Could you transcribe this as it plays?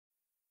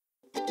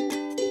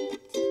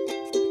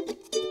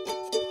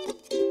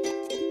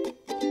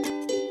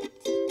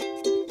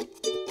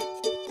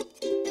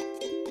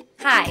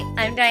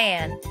I'm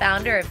Diane,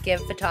 founder of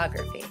Give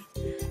Photography.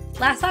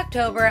 Last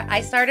October,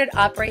 I started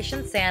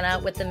Operation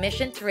Santa with the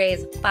mission to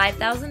raise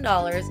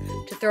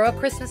 $5,000 to throw a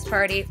Christmas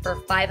party for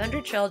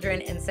 500 children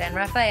in San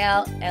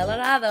Rafael, El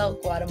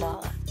Arado,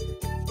 Guatemala.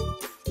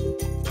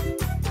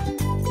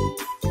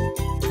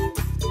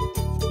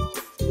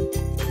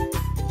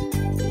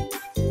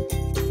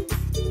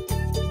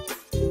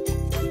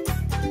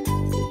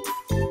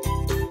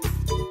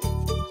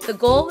 The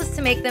goal was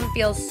to make them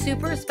feel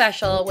super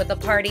special with a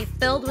party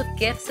filled with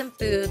gifts and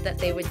food that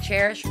they would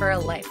cherish for a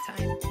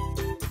lifetime.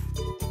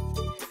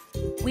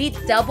 We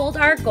doubled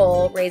our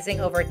goal, raising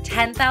over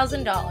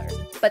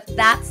 $10,000, but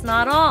that's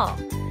not all.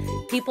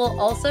 People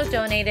also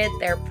donated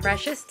their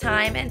precious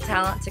time and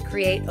talent to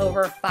create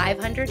over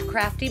 500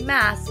 crafty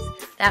masks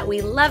that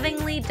we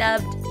lovingly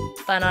dubbed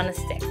Fun on a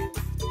Stick.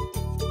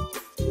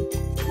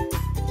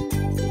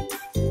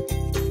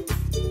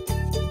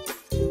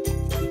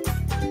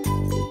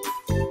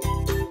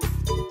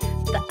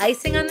 The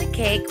icing on the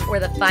cake were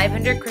the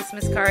 500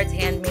 Christmas cards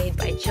handmade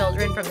by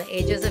children from the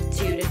ages of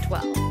 2 to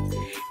 12.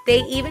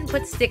 They even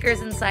put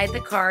stickers inside the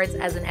cards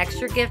as an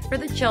extra gift for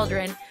the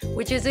children,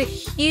 which is a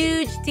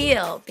huge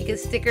deal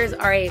because stickers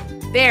are a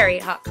very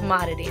hot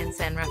commodity in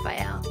San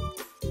Rafael.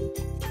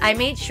 I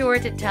made sure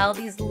to tell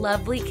these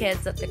lovely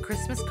kids that the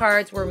Christmas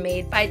cards were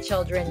made by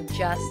children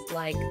just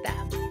like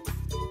them.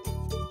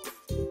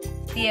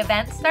 The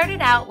event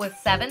started out with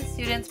 7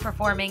 students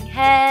performing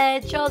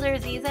head,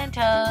 shoulders, knees, and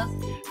toes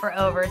for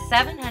over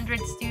 700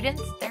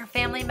 students, their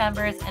family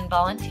members, and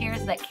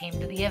volunteers that came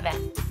to the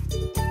event.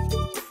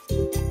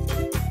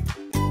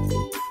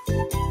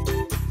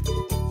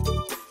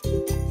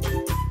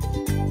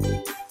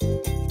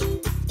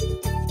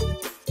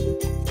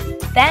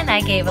 Then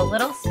I gave a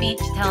little speech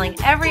telling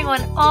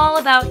everyone all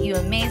about you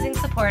amazing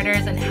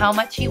supporters and how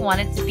much you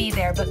wanted to be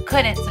there but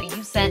couldn't, so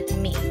you sent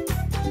me.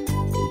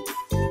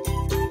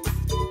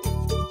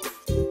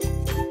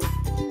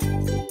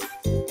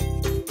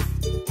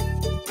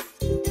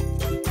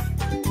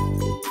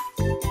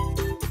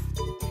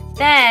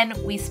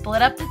 Then we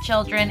split up the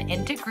children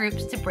into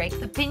groups to break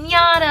the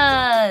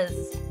piñatas.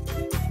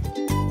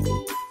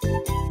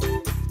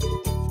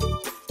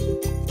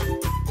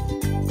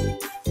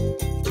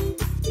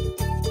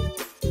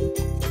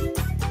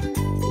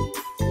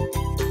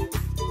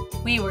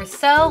 We were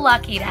so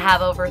lucky to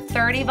have over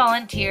 30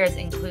 volunteers,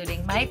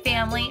 including my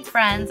family,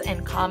 friends,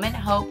 and Common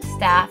Hope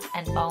staff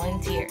and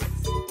volunteers.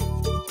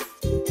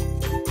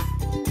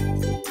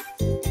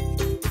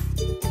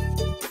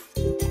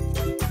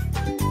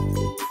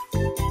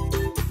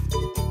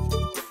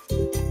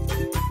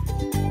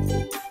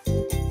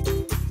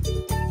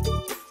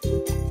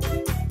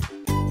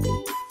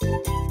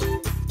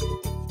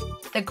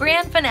 The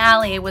grand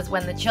finale was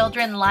when the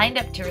children lined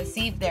up to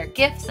receive their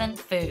gifts and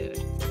food.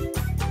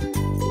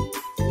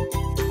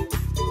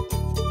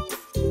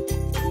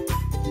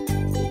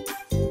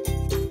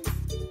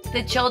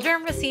 The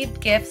children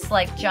received gifts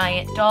like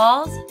giant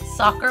dolls,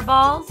 soccer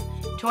balls,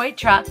 toy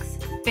trucks,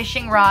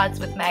 fishing rods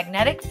with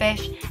magnetic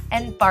fish,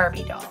 and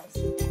Barbie dolls.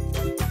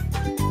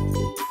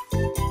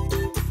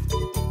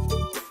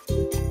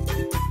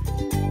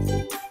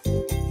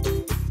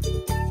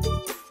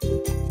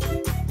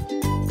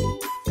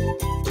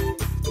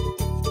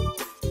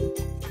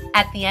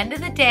 At the end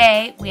of the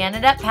day, we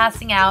ended up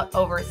passing out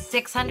over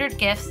 600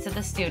 gifts to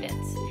the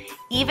students.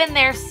 Even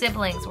their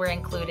siblings were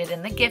included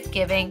in the gift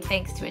giving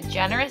thanks to a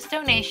generous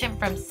donation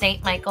from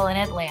St. Michael in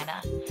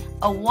Atlanta,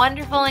 a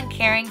wonderful and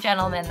caring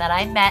gentleman that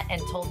I met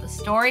and told the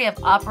story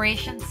of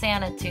Operation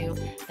Santa to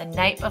the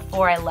night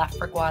before I left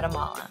for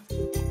Guatemala.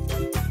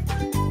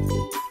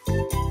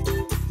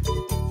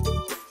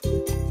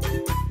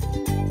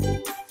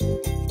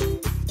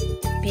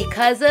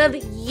 Because of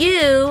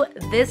you,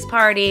 this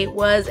party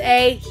was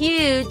a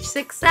huge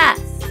success.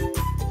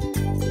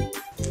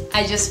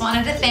 I just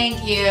wanted to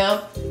thank you.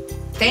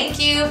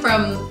 Thank you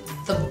from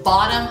the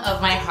bottom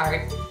of my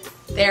heart.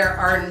 There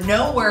are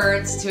no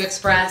words to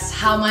express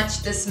how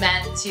much this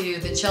meant to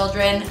the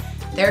children,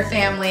 their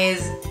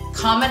families,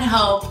 Common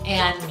Hope,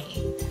 and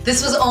me.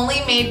 This was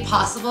only made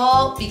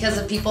possible because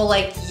of people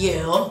like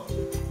you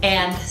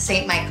and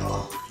St.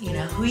 Michael. You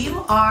know who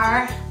you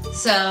are.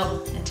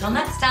 So until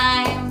next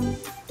time.